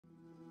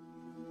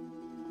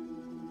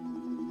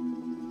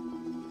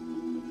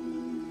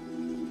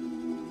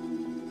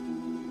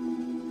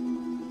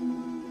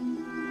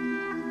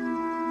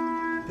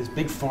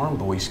big farm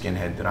boy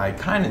skinhead that I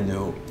kind of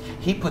knew,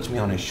 he puts me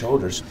on his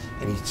shoulders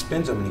and he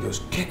spins him and he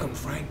goes, kick him,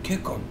 Frank,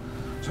 kick him.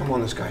 So I'm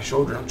on this guy's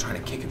shoulder and I'm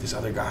trying to kick at this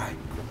other guy.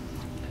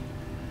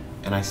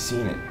 And I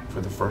seen it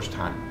for the first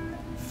time,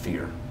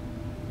 fear.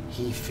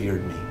 He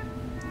feared me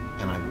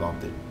and I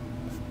loved it.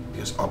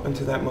 Because up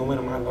until that moment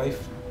in my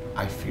life,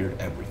 I feared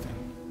everything.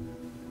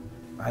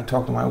 I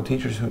talked to my old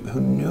teachers who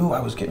knew I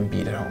was getting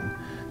beat at home.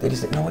 They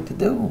just didn't know what to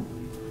do.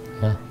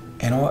 Yeah.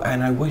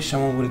 And I wish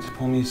someone would have just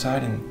pulled me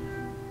aside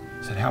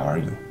and said, how are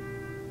you?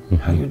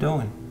 How you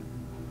doing?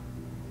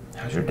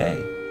 How's your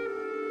day?